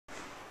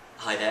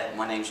Hi there,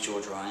 my name's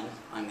George Ryan.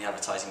 I'm the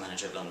advertising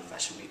manager of London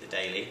Fashion Week The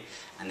Daily,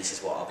 and this is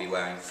what I'll be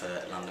wearing for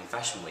London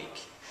Fashion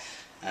Week.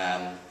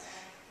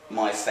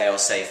 My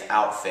fail-safe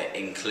outfit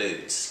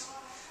includes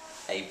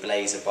a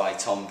blazer by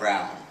Tom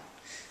Brown,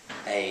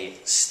 a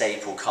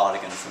staple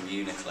cardigan from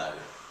Uniqlo,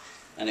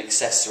 an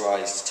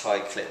accessorised tie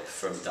clip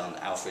from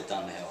Alfred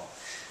Dunhill,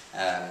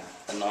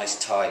 a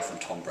nice tie from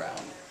Tom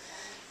Brown,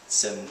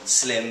 some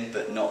slim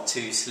but not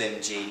too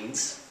slim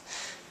jeans,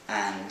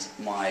 and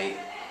my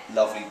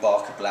lovely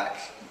Barker black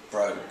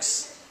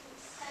brogues.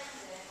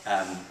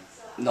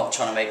 Not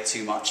trying to make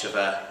too much of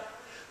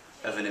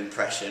an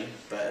impression,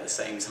 but at the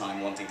same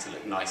time wanting to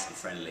look nice and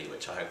friendly,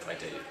 which I hope I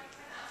do.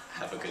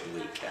 Have a good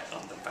week at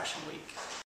London Fashion Week.